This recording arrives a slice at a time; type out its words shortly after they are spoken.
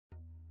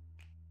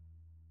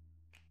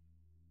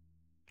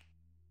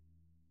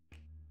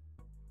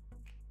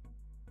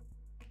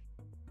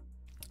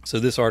So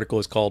this article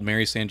is called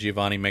Mary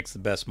SanGiovanni Makes the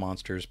Best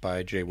Monsters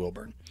by J.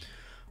 Wilburn.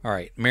 All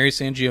right, Mary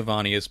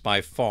SanGiovanni is by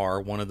far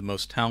one of the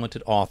most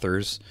talented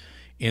authors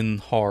in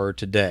horror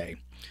today.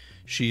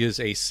 She is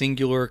a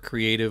singular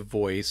creative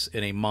voice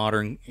in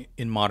modern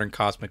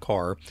cosmic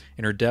horror,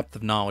 and her depth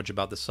of knowledge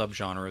about the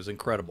subgenre is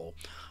incredible.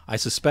 I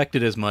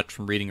suspected as much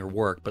from reading her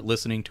work, but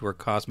listening to her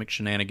Cosmic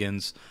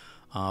Shenanigans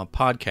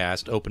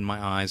podcast opened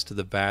my eyes to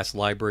the vast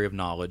library of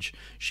knowledge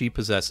she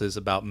possesses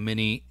about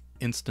many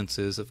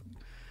instances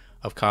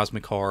of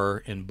cosmic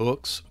horror in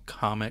books,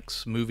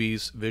 comics,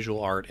 movies,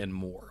 visual art, and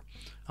more.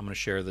 I'm going to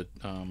share the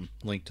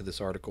link to this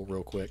article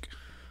real quick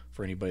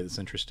for anybody that's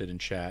interested in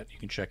chat. You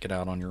can check it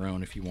out on your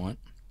own if you want.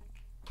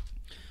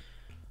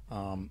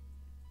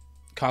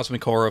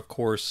 Cosmic horror, of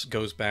course,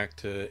 goes back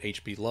to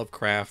H.P.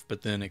 Lovecraft,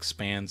 but then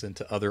expands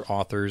into other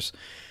authors.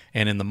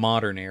 And in the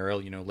modern era,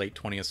 late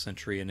 20th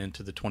century and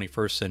into the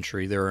 21st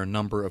century, there are a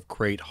number of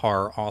great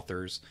horror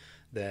authors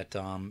that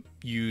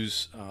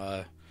use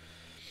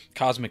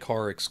cosmic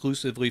horror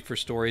exclusively for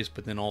stories,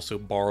 but then also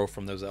borrow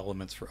from those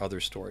elements for other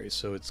stories.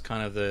 So it's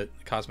kind of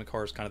cosmic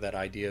horror is kind of that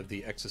idea of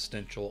the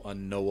existential,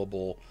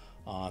 unknowable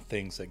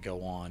things that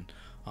go on.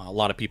 A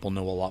lot of people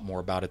know a lot more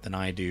about it than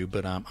I do,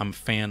 but I'm a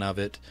fan of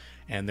it,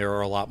 and there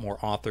are a lot more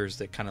authors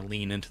that kind of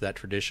lean into that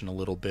tradition a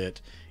little bit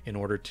in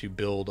order to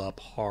build up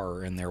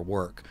horror in their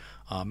work.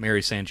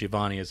 Mary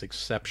SanGiovanni is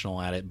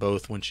exceptional at it,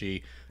 both when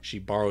she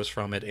borrows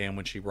from it and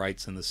when she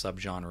writes in the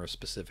subgenre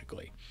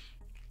specifically.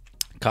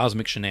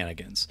 Cosmic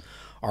Shenanigans.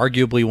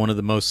 Arguably one of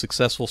the most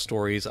successful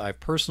stories I've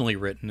personally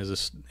written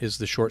is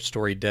the short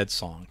story Dead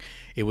Song.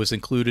 It was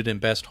included in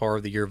Best Horror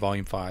of the Year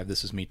Volume 5,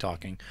 this is me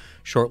talking,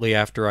 shortly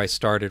after I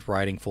started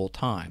writing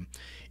full-time.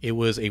 It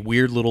was a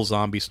weird little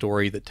zombie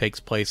story that takes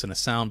place in a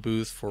sound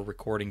booth for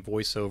recording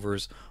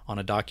voiceovers on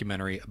a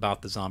documentary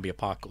about the zombie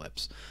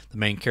apocalypse. The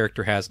main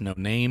character has no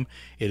name.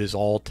 It is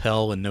all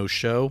tell and no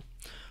show.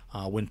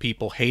 When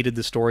people hated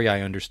the story,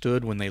 I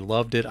understood. When they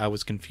loved it, I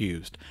was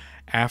confused.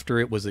 After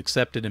it was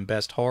accepted in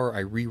Best Horror, I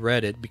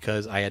reread it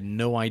because I had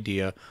no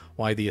idea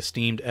why the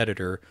esteemed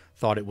editor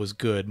thought it was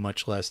good,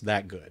 much less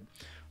that good.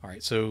 All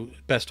right, so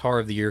Best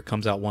Horror of the Year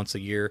comes out once a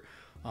year.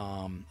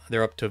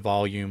 They're up to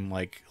volume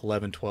like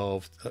 11,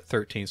 12,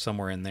 13,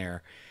 somewhere in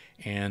there.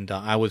 And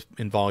I was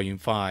in volume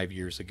 5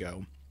 years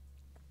ago.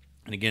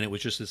 And again, it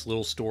was just this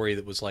little story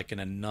that was like in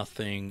a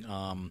nothing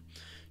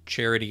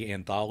charity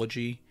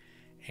anthology.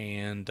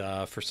 And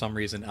for some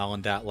reason,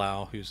 Alan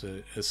Datlow, who's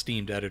an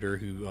esteemed editor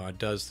who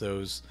does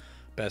those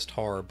Best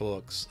Horror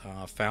books,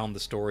 found the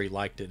story,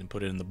 liked it, and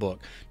put it in the book.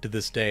 To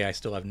this day, I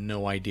still have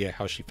no idea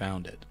how she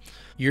found it.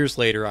 Years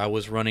later, I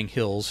was running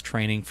hills,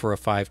 training for a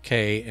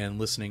 5K, and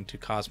listening to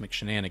Cosmic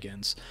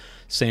Shenanigans.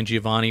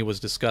 SanGiovanni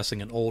was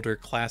discussing an older,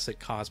 classic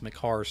cosmic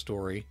horror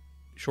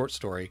short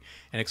story,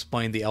 and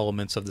explained the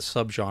elements of the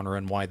subgenre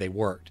and why they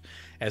worked.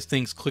 As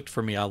things clicked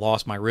for me, I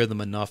lost my rhythm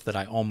enough that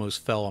I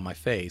almost fell on my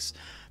face.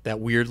 That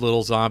weird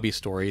little zombie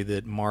story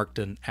that marked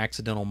an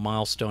accidental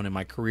milestone in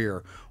my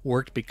career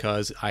worked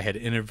because I had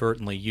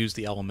inadvertently used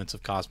the elements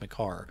of cosmic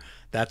horror.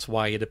 That's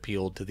why it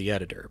appealed to the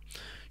editor.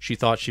 She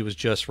thought she was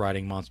just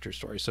writing monster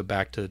stories. So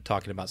back to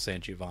talking about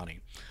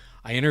SanGiovanni.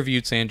 I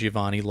interviewed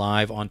SanGiovanni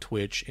live on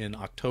Twitch in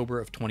October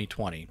of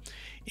 2020.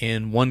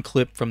 In one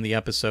clip from the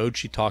episode,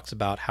 she talks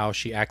about how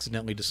she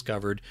accidentally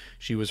discovered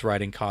she was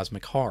writing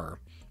cosmic horror.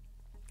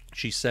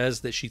 She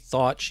says that she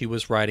thought she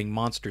was writing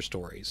monster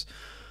stories.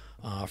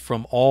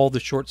 From all the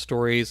short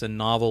stories and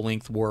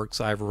novel-length works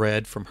I've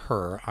read from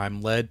her,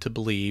 I'm led to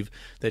believe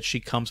that she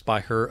comes by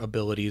her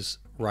abilities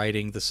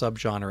writing the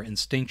subgenre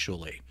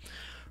instinctually.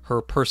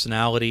 Her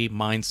personality,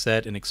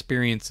 mindset, and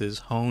experiences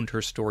honed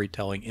her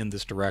storytelling in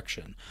this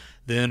direction.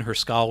 Then her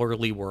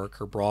scholarly work,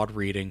 her broad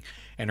reading,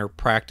 and her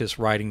practice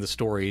writing the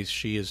stories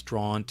she is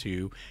drawn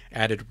to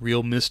added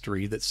real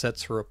mystery that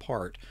sets her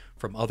apart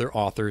from other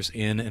authors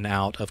in and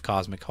out of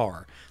cosmic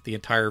horror. The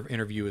entire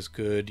interview is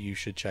good. You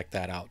should check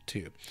that out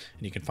too.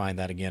 And you can find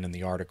that again in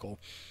the article.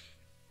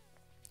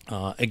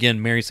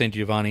 Again, Mary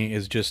SanGiovanni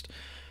is just...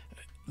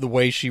 the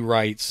way she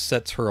writes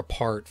sets her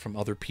apart from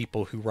other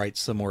people who write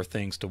similar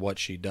things to what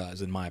she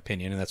does, in my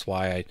opinion, and that's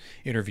why I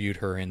interviewed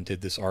her and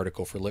did this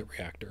article for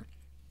LitReactor.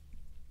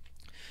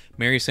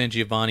 Mary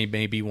SanGiovanni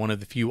may be one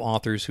of the few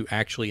authors who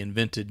actually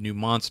invented new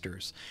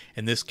monsters,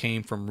 and this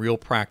came from real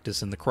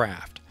practice in the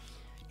craft.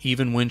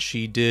 Even when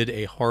she did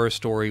a horror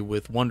story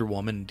with Wonder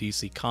Woman in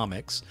DC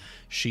Comics,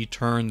 she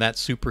turned that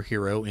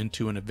superhero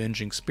into an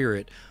avenging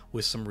spirit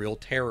with some real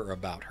terror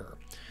about her.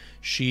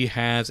 She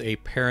has a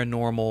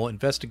paranormal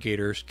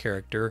investigator's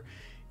character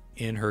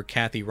in her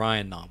Kathy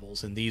Ryan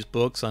novels. In these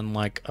books,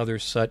 unlike other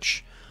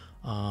such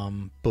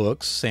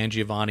books,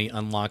 SanGiovanni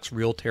unlocks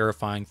real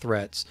terrifying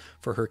threats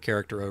for her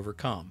character to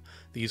overcome.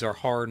 These are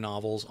horror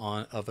novels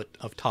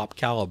of top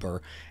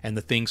caliber, and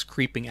the things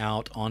creeping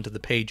out onto the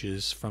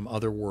pages from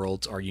other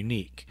worlds are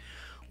unique.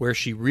 Where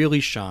she really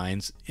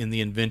shines in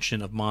the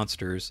invention of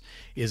monsters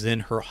is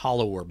in her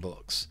Hollower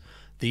books.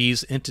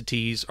 These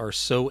entities are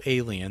so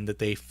alien that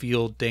they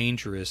feel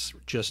dangerous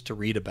just to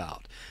read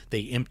about.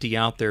 They empty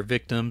out their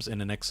victims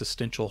in an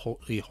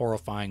existentially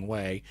horrifying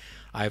way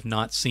I have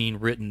not seen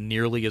written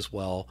nearly as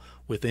well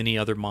with any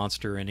other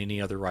monster in any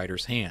other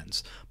writer's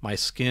hands. My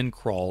skin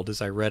crawled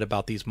as I read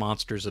about these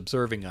monsters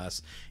observing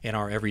us in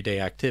our everyday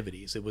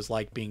activities. It was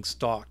like being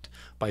stalked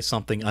by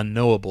something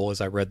unknowable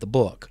as I read the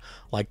book,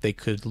 like they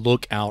could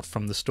look out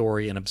from the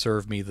story and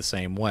observe me the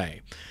same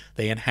way.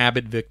 They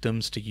inhabit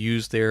victims to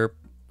use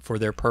for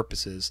their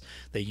purposes.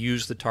 They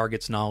use the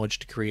target's knowledge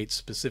to create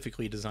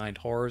specifically designed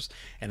horrors,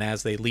 and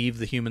as they leave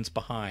the humans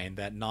behind,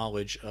 that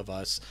knowledge of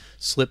us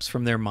slips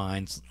from their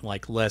minds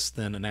like less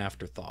than an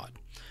afterthought.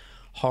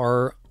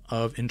 Horror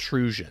of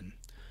intrusion.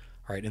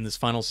 All right, in this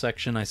final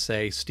section, I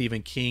say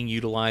Stephen King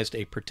utilized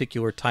a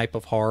particular type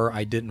of horror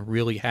I didn't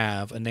really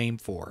have a name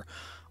for.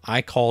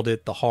 I called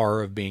it the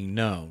horror of being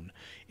known.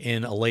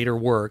 In a later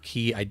work,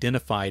 he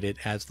identified it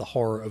as the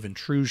horror of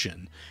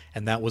intrusion,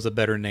 and that was a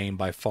better name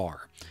by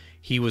far.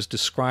 He was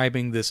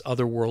describing this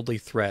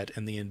otherworldly threat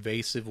and the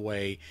invasive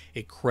way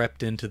it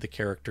crept into the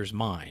character's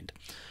mind.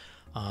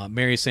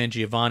 Mary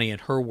SanGiovanni in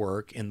her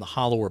work in the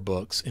Hollower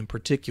books in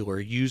particular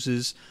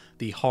uses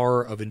the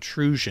horror of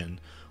intrusion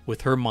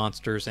with her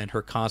monsters and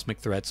her cosmic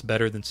threats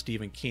better than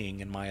Stephen King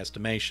in my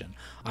estimation.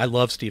 I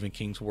love Stephen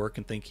King's work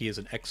and think he is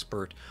an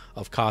expert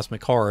of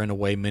cosmic horror in a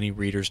way many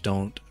readers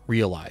don't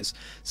realize.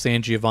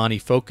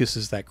 SanGiovanni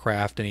focuses that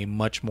craft in a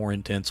much more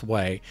intense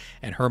way,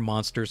 and her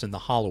monsters in The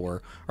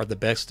Hollower are the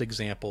best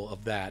example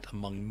of that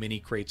among many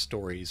great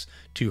stories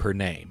to her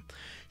name.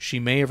 She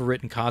may have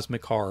written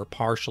cosmic horror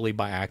partially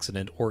by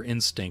accident or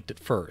instinct at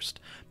first.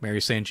 Mary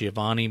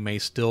SanGiovanni may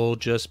still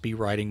just be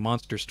writing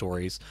monster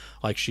stories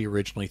like she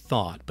originally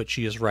thought, but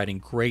she is writing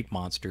great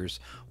monsters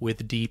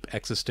with deep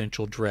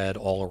existential dread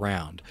all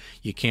around.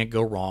 You can't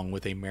go wrong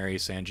with a Mary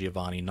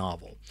SanGiovanni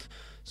novel.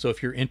 So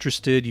if you're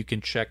interested, you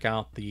can check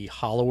out the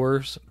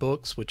Hollowers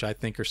books, which I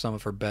think are some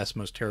of her best,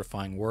 most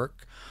terrifying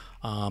work.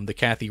 The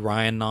Kathy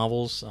Ryan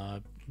novels,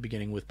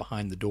 beginning with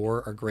Behind the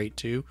Door, are great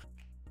too.